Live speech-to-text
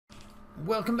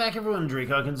Welcome back, everyone. Drake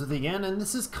Hawkins with you again, and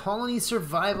this is Colony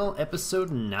Survival Episode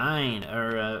 9,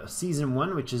 or Season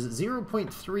 1, which is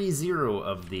 0.30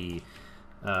 of the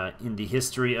in the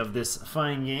history of this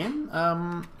fine game.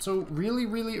 So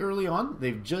really early on,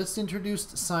 they've just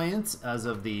introduced science as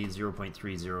of the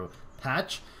 0.30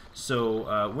 patch.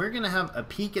 So we're going to have a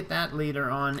peek at that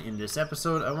later on in this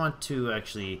episode. I want to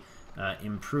actually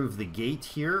improve the gate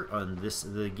here on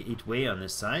the gateway on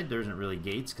this side. There isn't really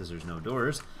gates because there's no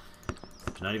doors.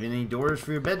 There's not even any doors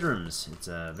for your bedrooms. It's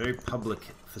a very public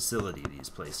facility, these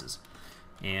places.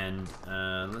 And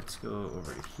let's go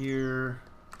over here.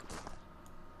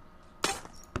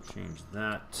 Change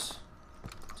that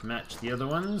to match the other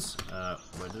ones.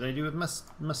 What did I do with my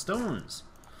stones?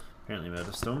 Apparently I'm out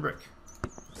of stone brick.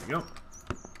 There we go.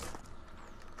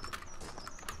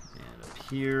 And up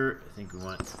here, I think we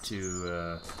want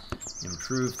to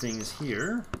improve things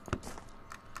here.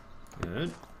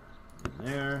 Good. In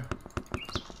there.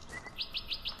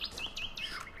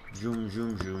 Zoom,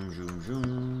 zoom, zoom, zoom,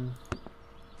 zoom.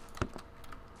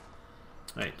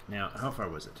 Right, now, how far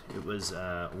was it? It was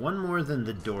one more than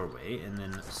the doorway, and then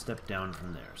a step down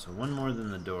from there. So one more than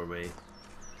the doorway.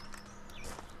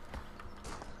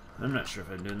 I'm not sure if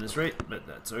I'm doing this right, but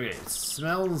that's okay. It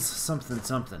smells something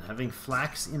something. Having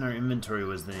flax in our inventory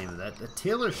was the name of that. The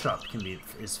tailor shop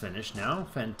is finished now.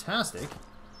 Fantastic.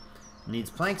 Needs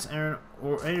planks, iron,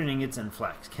 or iron ingots, and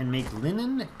flax. Can make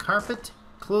linen, carpet,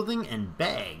 clothing, and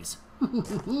bags.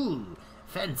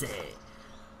 Fancy.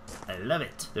 I love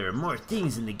it. There are more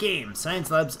things in the game. Science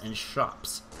labs and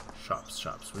shops.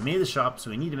 Shops. We made the shop,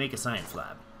 so we need to make a science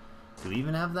lab. Do we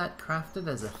even have that crafted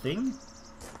as a thing?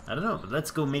 I don't know, but let's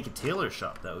go make a tailor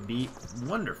shop. That would be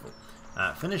wonderful.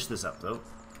 Finish this up, though.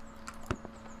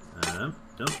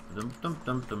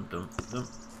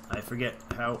 I forget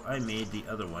how I made the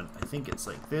other one. I think it's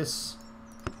like this.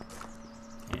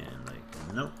 And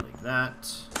like, nope, like that.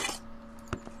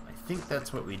 I think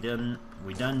that's what we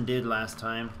did last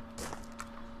time.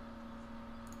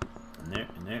 And there,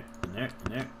 and there, and there,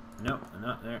 and there. No,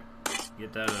 not there.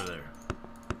 Get that out of there.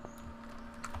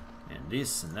 And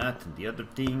this and that and the other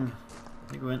thing.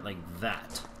 I think we went like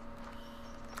that.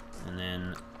 And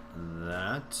then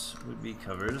that would be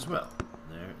covered as well.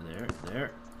 There.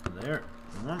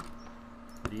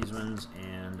 These ones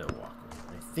and a walkway.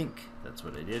 I think that's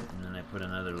what I did. And then I put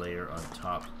another layer on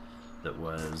top that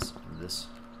was this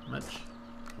much.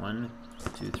 1,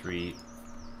 2, 3,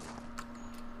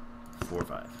 4,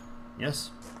 5.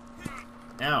 Yes?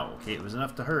 Ow. Okay, it was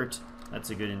enough to hurt. That's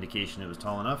a good indication it was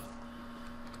tall enough.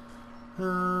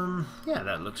 Yeah,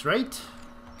 that looks right.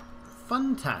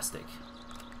 Fantastic.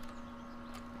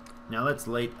 Now let's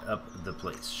light up the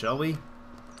place, shall we?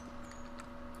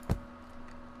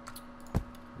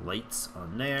 Lights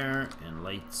on there, and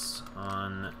lights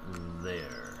on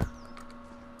there.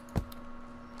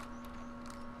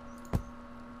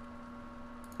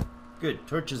 Good,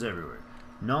 torches everywhere.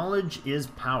 Knowledge is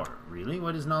power. Really?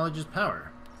 What is knowledge is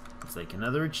power? It's like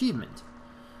another achievement.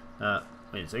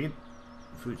 Wait a second.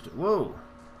 Whoa!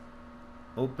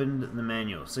 Opened the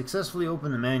manual. Successfully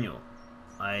opened the manual.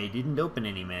 I didn't open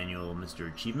any manual, Mr.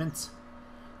 Achievements.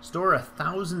 Store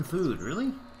 1,000 food.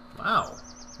 Really? Wow.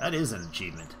 That is an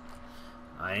achievement.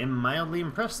 I am mildly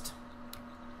impressed.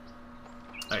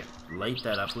 Alright, light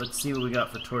that up. Let's see what we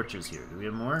got for torches here. Do we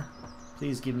have more?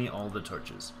 Please give me all the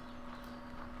torches.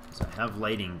 Because I have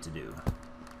lighting to do.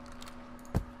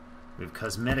 We have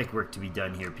cosmetic work to be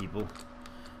done here, people.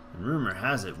 And rumor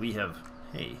has it we have...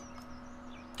 Hey.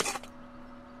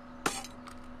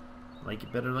 Like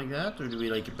it better like that? Or do we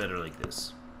like it better like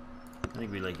this? I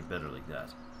think we like it better like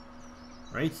that.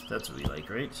 Right? That's what we like,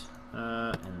 right?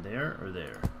 And there or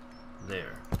there?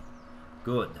 There.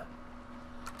 Good.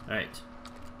 Alright.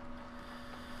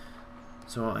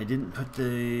 So I didn't put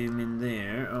them in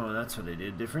there. Oh, that's what I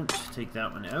did different. Take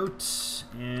that one out.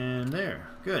 And there.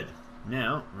 Good.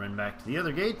 Now, run back to the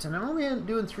other gate. And I'm only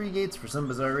doing 3 gates for some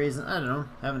bizarre reason. I don't know.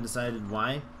 Haven't decided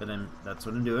why, but that's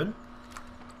what I'm doing.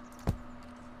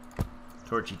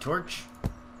 Torchy torch.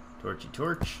 Torchy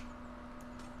torch.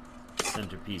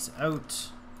 Centerpiece out.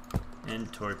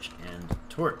 And torch and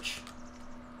torch.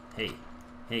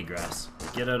 Hey grass,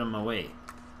 get out of my way.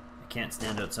 I can't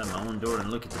stand outside my own door and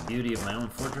look at the beauty of my own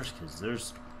fortress because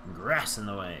there's grass in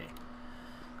the way.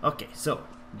 Okay, so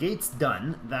gate's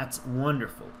done. That's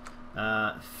wonderful.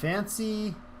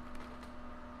 Fancy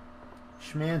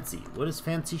schmancy. What does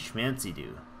fancy schmancy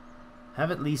do? Have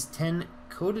at least 10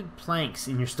 coated planks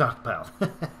in your stockpile.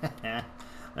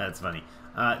 That's funny.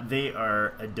 They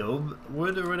are adobe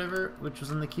wood or whatever, which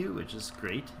was in the queue, which is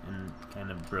great and kind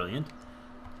of brilliant.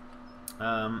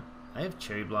 I have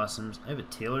cherry blossoms. I have a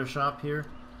tailor shop here.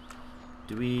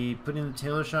 Do we put in the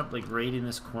tailor shop like right in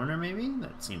this corner maybe?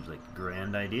 That seems like a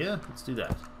grand idea. Let's do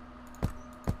that.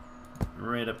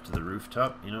 Right up to the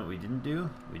rooftop. You know what we didn't do?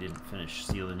 We didn't finish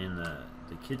sealing in the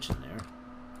kitchen there.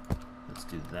 Let's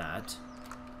do that.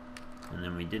 And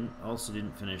then we also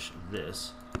didn't finish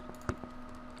this.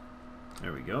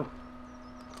 There we go.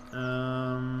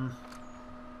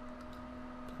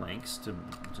 Planks to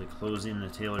close in the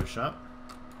tailor shop.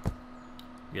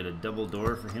 Get a double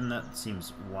door for him. That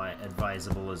seems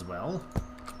advisable as well.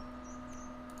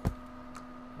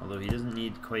 Although he doesn't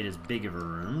need quite as big of a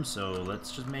room, so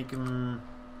let's just make him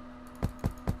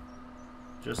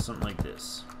just something like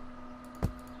this.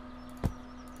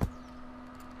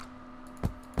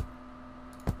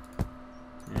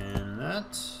 And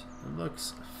that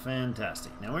looks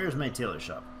fantastic. Now where's my tailor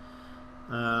shop?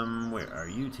 Where are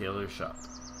you, tailor shop?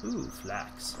 Ooh,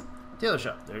 flax. Tailor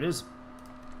shop, there it is.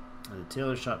 The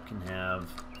tailor shop can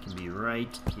be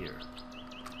right here.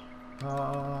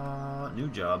 New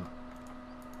job.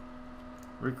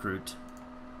 Recruit.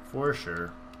 For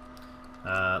sure.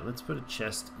 Let's put a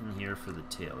chest in here for the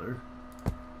tailor.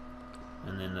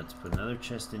 And then let's put another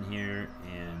chest in here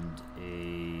and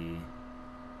a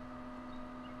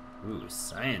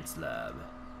science lab.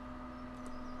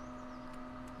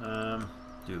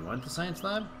 Do we want the science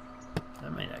lab?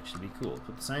 That might actually be cool.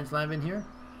 Put the science lab in here.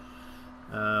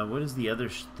 What is the other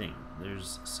thing?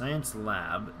 There's science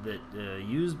lab that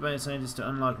used by a scientist to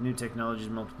unlock new technologies.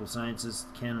 Multiple sciences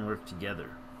can work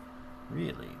together.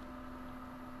 Really?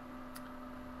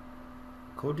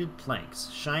 Coated planks.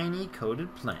 Shiny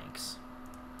coated planks.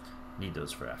 Need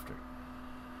those for after.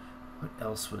 What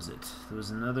else was it? There was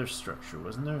another structure.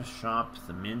 Wasn't there a shop?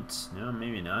 The mint? No,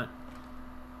 maybe not.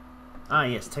 Ah,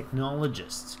 yes.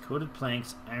 Technologists. Coated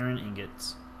planks, iron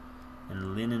ingots,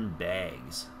 and linen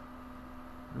bags.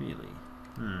 Really?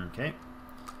 Okay.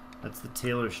 That's the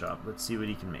tailor shop. Let's see what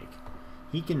he can make.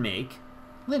 He can make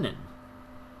linen.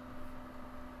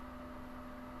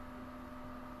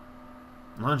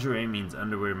 Lingerie means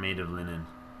underwear made of linen.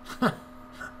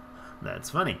 That's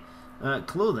funny.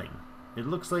 Clothing. It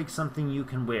looks like something you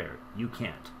can wear. You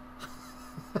can't.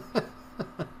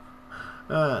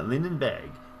 Linen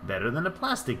bag. Better than a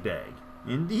plastic bag.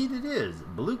 Indeed it is.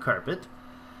 Blue carpet.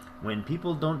 When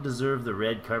people don't deserve the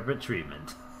red carpet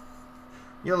treatment.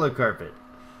 Yellow carpet.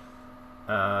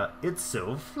 It's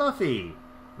so fluffy.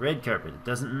 Red carpet. It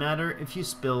doesn't matter if you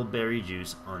spill berry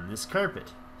juice on this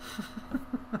carpet.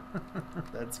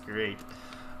 That's great.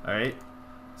 Alright.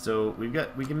 So we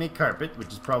can make carpet,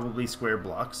 which is probably square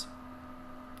blocks.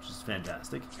 Which is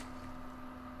fantastic.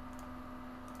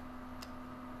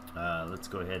 Let's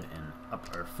go ahead and up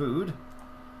our food.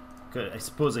 I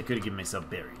suppose I could have given myself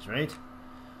berries, right?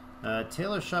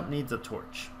 Tailor shop needs a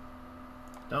torch.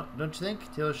 Don't you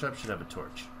think? Tailor shop should have a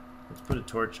torch. Let's put a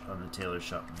torch on the tailor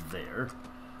shop there.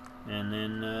 And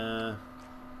then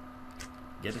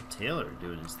get a tailor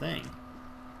doing his thing.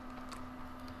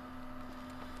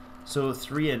 So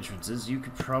 3 entrances. You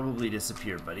could probably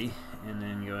disappear, buddy. And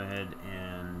then go ahead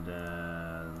and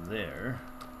there.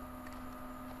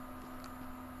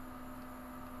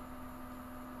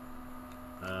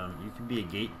 You can be a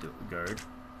gate guard.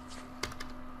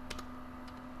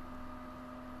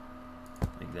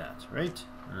 Like that, right?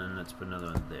 And then let's put another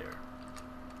one there.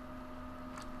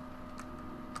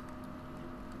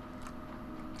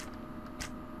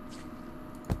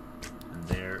 And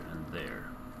there and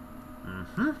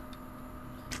there.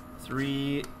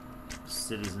 3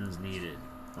 citizens needed.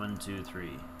 1, 2,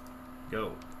 3.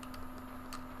 Go.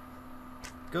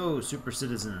 Go, super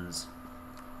citizens.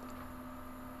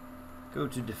 Go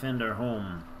to defend our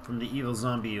home from the evil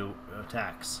zombie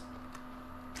attacks.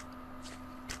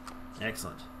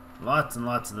 Excellent. Lots and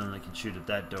lots of them that can shoot at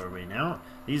that doorway now.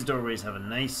 These doorways have a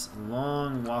nice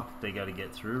long walk they got to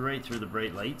get through, right through the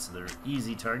bright lights, so they're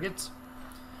easy targets.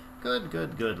 Good,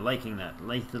 good, good. Liking that.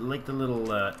 Like the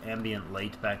little ambient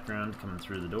light background coming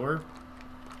through the door.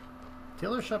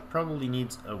 Tailor shop probably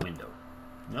needs a window.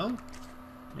 No?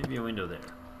 Maybe a window there.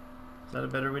 Is that a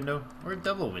better window? Or a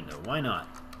double window? Why not?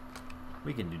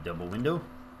 We can do double window.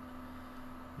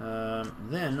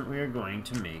 Then we are going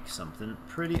to make something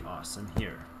pretty awesome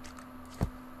here.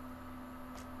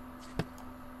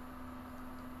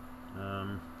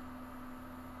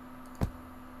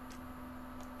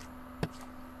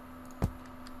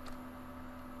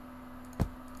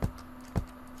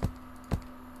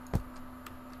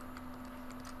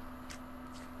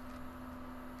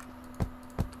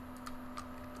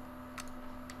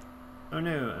 Oh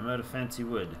no, I'm out of fancy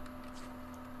wood.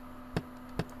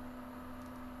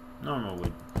 Normal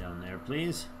wood down there,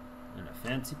 please. And a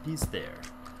fancy piece there.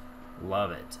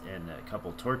 Love it. And a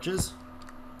couple torches.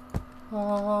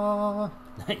 Oh,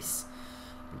 nice.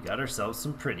 We got ourselves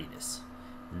some prettiness.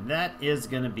 And that is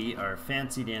going to be our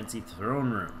fancy dancy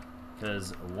throne room.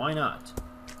 Because why not?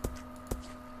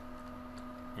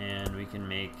 And we can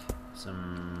make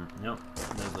some... Nope,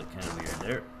 those look kind of weird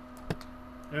there.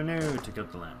 Oh no, took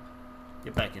out the lamp.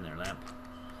 Get back in there, lamp.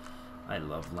 I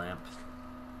love lamp.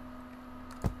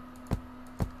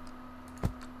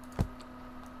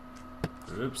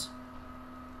 Oops.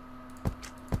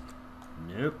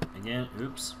 Nope, again,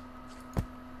 oops.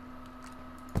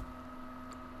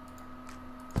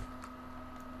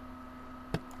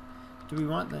 Do we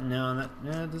want that? No,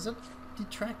 does it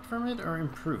detract from it or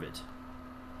improve it?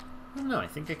 I don't know, I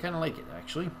think I kind of like it,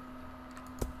 actually.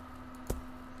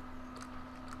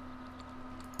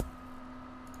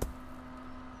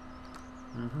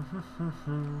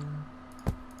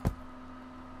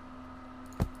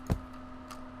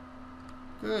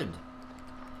 Good.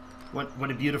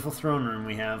 What a beautiful throne room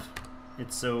we have.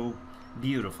 It's so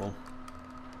beautiful.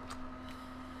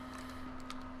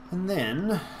 And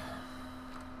then,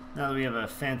 now that we have a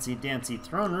fancy dancy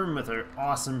throne room with our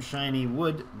awesome shiny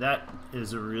wood, that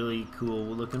is a really cool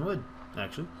looking wood,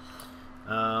 actually.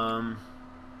 How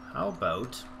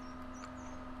about...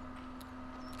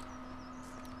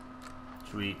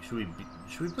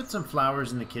 Should we put some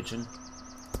flowers in the kitchen?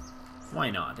 Why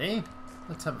not, eh?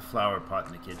 Let's have a flower pot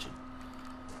in the kitchen.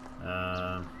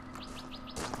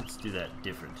 Let's do that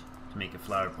different to make a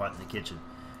flower pot in the kitchen.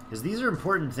 Because these are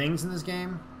important things in this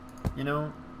game. You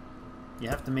know, you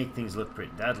have to make things look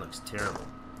pretty. That looks terrible.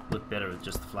 Look better with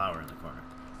just the flower in the corner.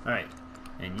 Alright.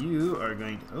 And you are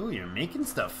going to... Oh, you're making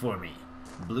stuff for me.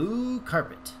 Blue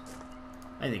carpet.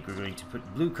 I think we're going to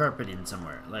put blue carpet in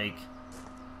somewhere. Like...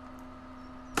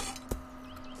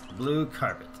 blue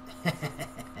carpet.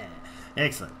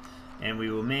 Excellent. And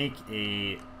we will make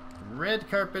a red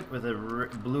carpet with a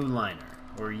blue liner.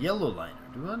 Or yellow liner.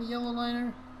 Do we want a yellow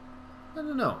liner? I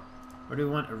don't know. Or do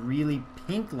we want a really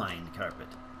pink lined carpet?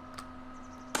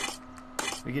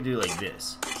 We could do like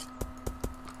this.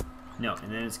 No,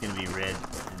 and then it's going to be red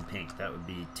and pink. That would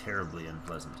be terribly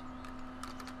unpleasant.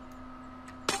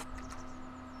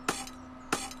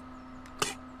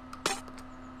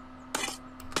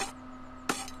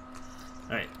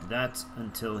 Alright, that's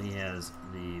until he has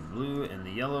the blue and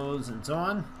the yellows and so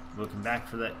on. We'll come back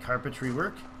for that carpentry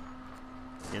work.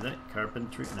 Get that?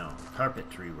 Carpentry? No,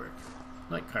 carpentry work.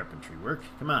 I like carpentry work.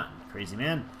 Come on, crazy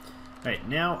man. Alright,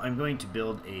 now I'm going to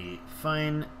build a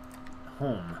fine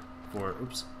home for,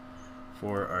 oops,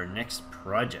 for our next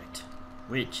project,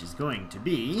 which is going to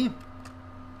be,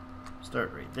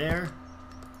 start right there,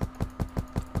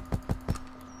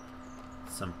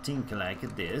 something like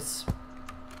this.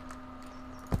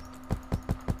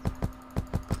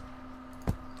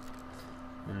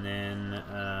 And then,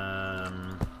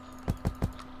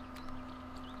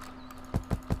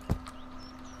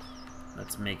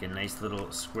 let's make a nice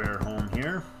little square home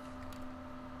here,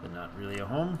 but not really a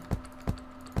home.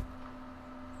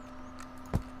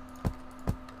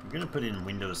 We're gonna put in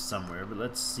windows somewhere, but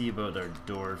let's see about our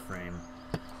door frame.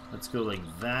 Let's go like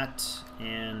that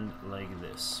and like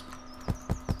this.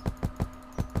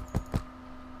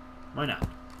 Why not?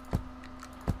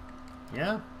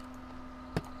 Yeah?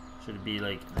 Should it be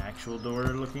like an actual door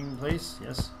looking place?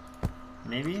 Yes?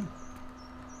 Maybe?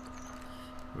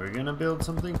 We're gonna build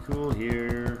something cool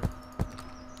here.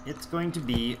 It's going to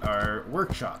be our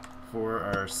workshop for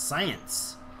our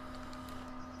science.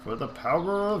 For the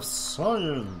power of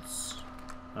science.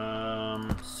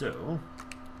 So,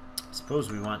 I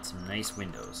suppose we want some nice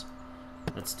windows.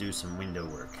 Let's do some window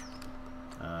work.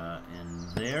 And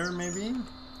there maybe?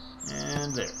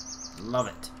 And there. Love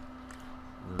it.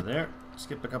 There.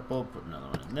 Skip a couple, put another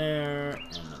one in there,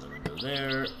 and another window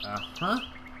there. Uh-huh.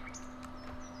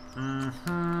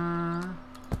 Mm-hmm.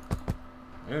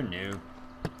 Oh no.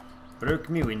 Broke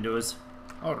me windows.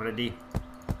 Already.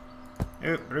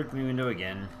 Oh, broke me window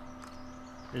again.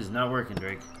 This is not working,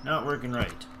 Drake. Not working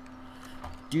right.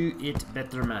 Do it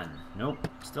better, man. Nope.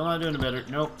 Still not doing it better.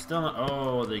 Nope. Still not.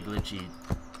 Oh, the glitchy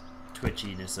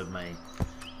twitchiness of my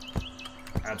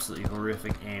absolutely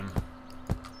horrific aim.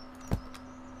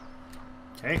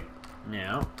 Okay,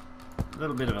 now, a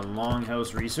little bit of a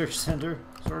longhouse research center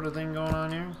sort of thing going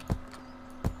on here.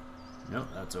 Nope,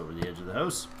 that's over the edge of the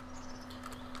house.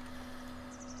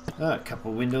 A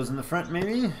couple windows in the front,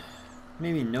 maybe.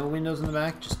 Maybe no windows in the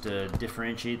back, just to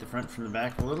differentiate the front from the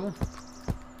back a little.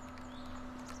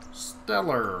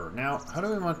 Stellar. Now, how do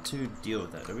we want to deal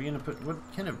with that? Are we going to put, what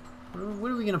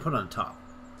are we going to put on top?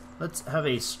 Let's have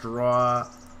a straw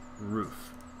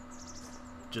roof.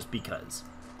 Just because.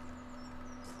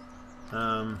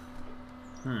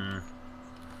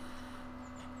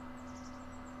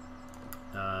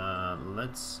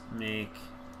 let's make...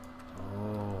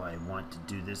 Oh, I want to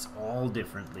do this all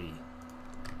differently.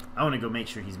 I want to go make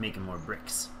sure he's making more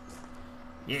bricks.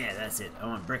 Yeah, that's it. I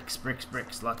want bricks, bricks,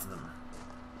 bricks. Lots of them.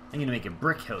 I'm going to make a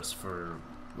brick house for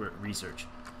research.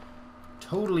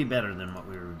 Totally better than what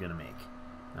we were going to make.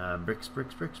 Bricks,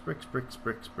 bricks, bricks, bricks, bricks,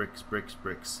 bricks, bricks, bricks,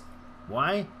 bricks.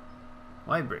 Why?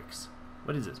 Why bricks?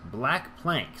 What is this? Black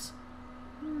planks.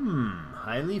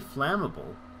 Highly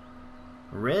flammable.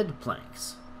 Red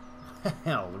planks.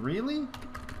 Hell, really?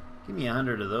 Give me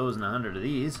 100 of those and 100 of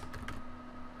these.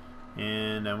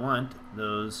 And I want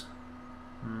those...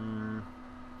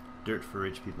 dirt for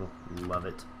rich people. Love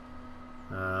it.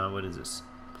 What is this?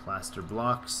 Plaster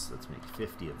blocks. Let's make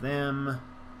 50 of them.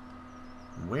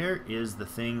 Where is the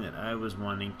thing that I was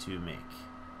wanting to make?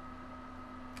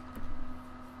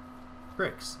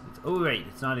 Bricks. Oh, right.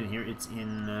 It's not in here. It's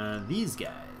in these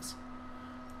guys.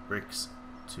 Bricks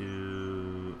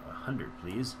to 100,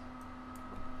 please.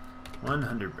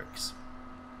 100 bricks.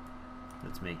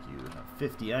 Let's make you have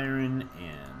 50 iron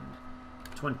and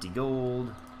 20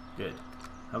 gold. Good.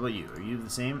 How about you? Are you the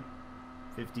same?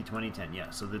 50, 20, 10.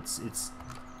 Yeah, so it's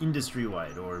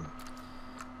industry-wide or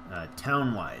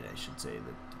town-wide, I should say,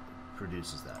 that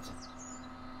produces that.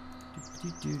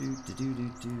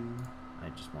 I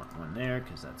just want one there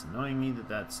because that's annoying me that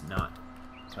that's not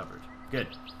covered. Good.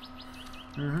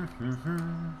 You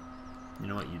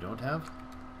know what you don't have?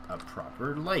 A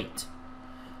proper light.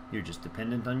 You're just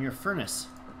dependent on your furnace.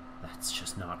 That's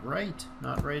just not right.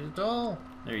 Not right at all.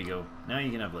 There you go. Now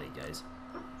you can have light, guys.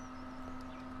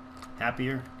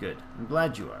 Happier? Good. I'm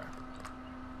glad you are.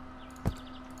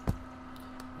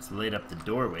 Let's light up the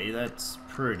doorway. That's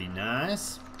pretty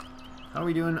nice. How are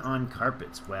we doing on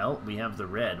carpets? Well, we have the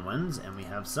red ones and we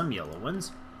have some yellow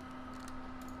ones.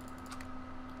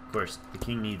 Of course, the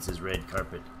king needs his red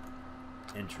carpet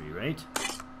entry, right?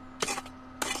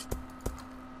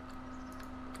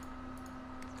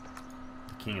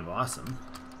 King of Awesome.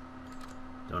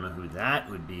 Don't know who that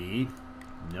would be.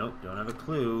 Nope, don't have a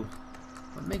clue.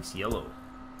 What makes yellow?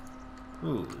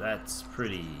 Ooh, that's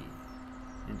pretty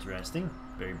interesting.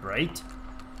 Very bright.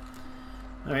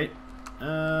 Alright. You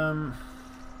know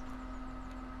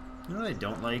what I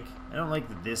don't like? I don't like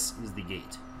that this is the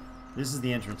gate. This is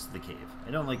the entrance to the cave. I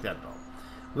don't like that at all.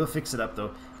 We'll fix it up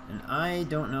though. And I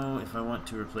don't know if I want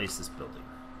to replace this building.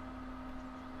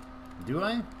 Do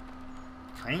I?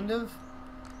 Kind of?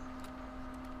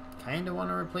 Kind of want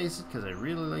to replace it because I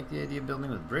really like the idea of building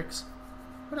with bricks.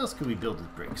 What else could we build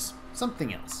with bricks?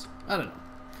 Something else. I don't know.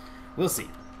 We'll see.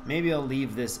 Maybe I'll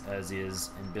leave this as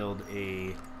is and build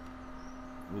a...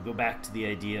 We'll go back to the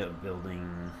idea of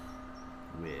building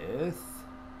with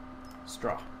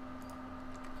straw.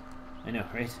 I know,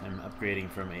 right? I'm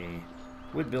upgrading from a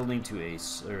wood building to a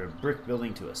brick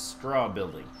building to a straw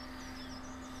building.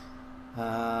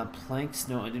 Planks?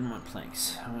 No, I didn't want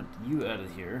planks. I want you out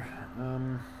of here.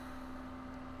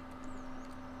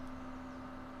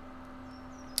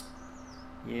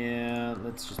 Yeah,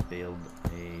 let's just build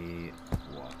a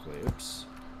walkway. Oops.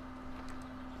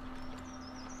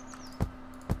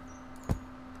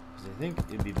 Because I think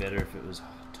it'd be better if it was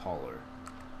taller.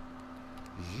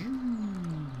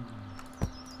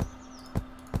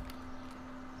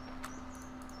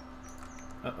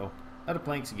 Uh-oh. Out of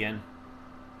planks again.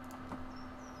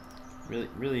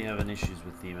 Really having issues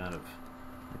with the amount of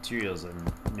materials I'm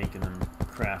making them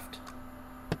craft.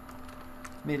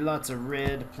 Made lots of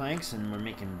red planks and we're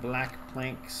making black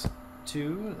planks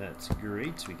too. That's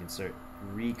great. So we can start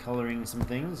recoloring some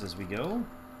things as we go.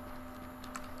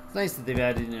 It's nice that they've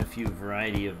added in a few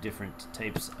variety of different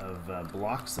types of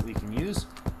blocks that we can use.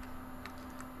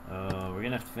 We're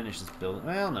gonna have to finish this building.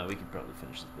 Well, no, we could probably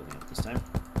finish this building up this time.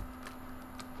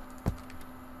 I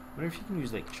wonder if you can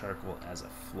use like charcoal as a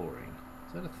flooring.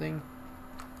 Is that a thing?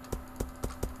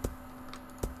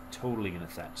 Totally gonna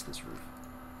thatch this roof.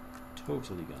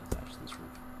 Totally gonna thatch this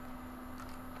roof.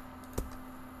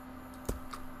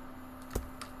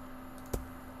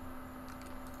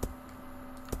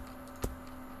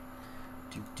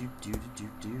 Do do do do do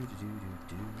do do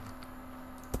do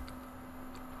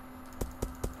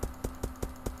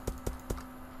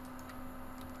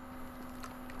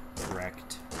do.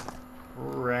 Wrecked.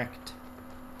 Wrecked.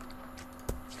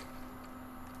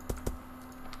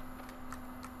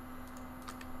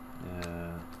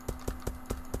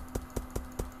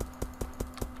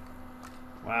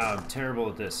 Wow, I'm terrible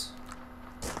at this.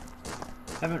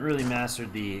 Haven't really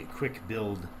mastered the quick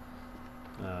build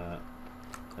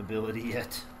ability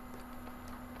yet.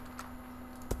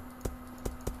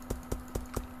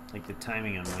 Like the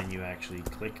timing on when you actually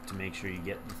click to make sure you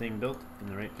get the thing built in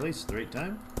the right place at the right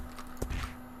time.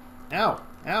 Ow!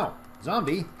 Ow!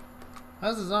 Zombie!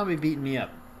 How's the zombie beating me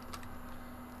up?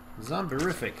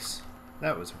 Zomberifics.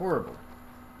 That was horrible.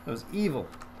 That was evil.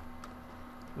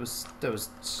 That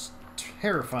was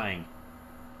terrifying.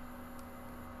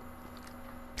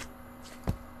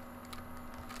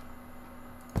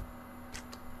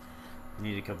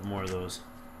 Need a couple more of those.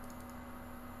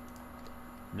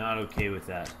 Not okay with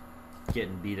that.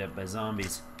 Getting beat up by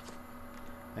zombies.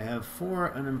 I have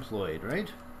 4 unemployed,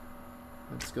 right?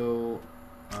 Let's go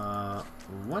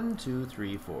 1, 2,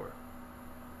 3, 4.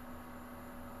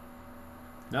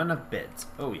 Not enough beds.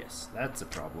 Oh yes, that's a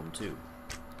problem too.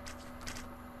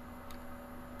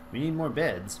 We need more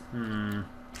beds. Do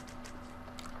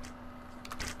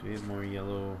we have more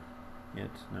yellow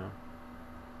yet? No.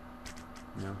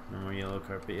 No, no more yellow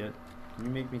carpet yet. Can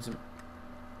you make me some?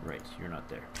 Right, you're not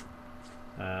there.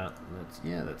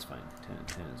 Yeah, that's fine. 10 and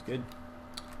 10 is good.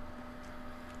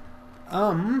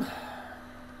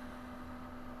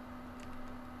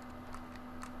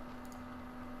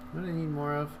 What do I need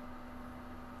more of?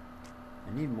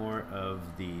 I need more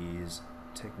of these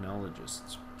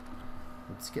technologists.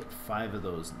 Let's get 5 of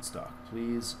those in stock,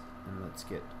 please. And let's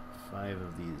get 5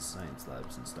 of these science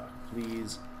labs in stock,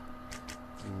 please.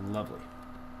 Lovely.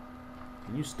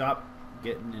 Can you stop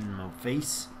getting in my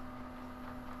face?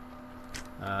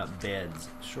 Beds.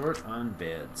 Short on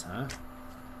beds, huh?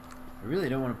 I really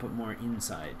don't want to put more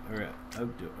inside or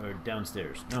outdoor or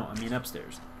downstairs. No, I mean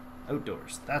upstairs.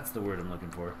 Outdoors. That's the word I'm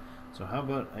looking for. So how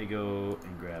about I go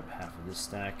and grab half of this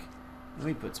stack and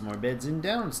we put some more beds in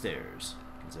downstairs,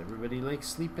 because everybody likes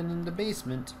sleeping in the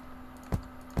basement.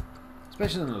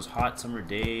 Especially on those hot summer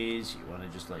days, you want to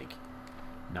just like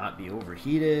not be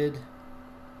overheated.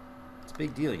 It's a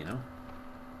big deal, you know.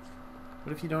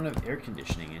 What if you don't have air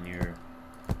conditioning and you're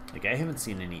like, I haven't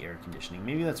seen any air conditioning.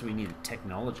 Maybe that's what we need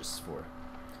technologists for.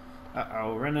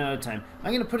 I'll run out of time.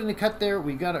 I'm going to put in a cut there.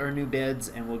 We got our new beds,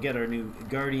 and we'll get our new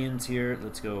guardians here.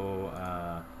 Let's go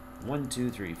 1, 2,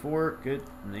 3, 4. Good.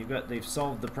 And they've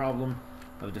solved the problem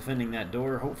of defending that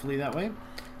door, hopefully that way.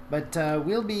 But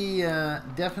we'll be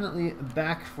definitely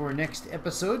back for next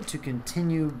episode to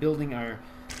continue building our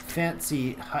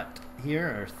fancy hut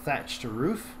here, our thatched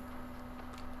roof.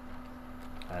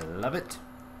 I love it.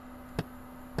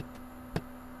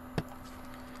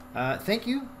 Thank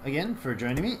you again for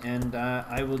joining me, and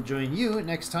I will join you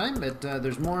next time, but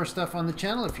there's more stuff on the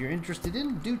channel if you're interested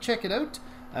in. Do check it out.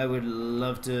 I would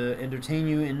love to entertain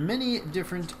you in many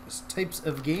different types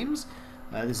of games.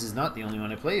 This is not the only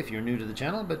one I play if you're new to the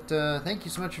channel, but thank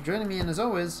you so much for joining me, and as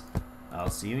always, I'll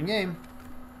see you in game.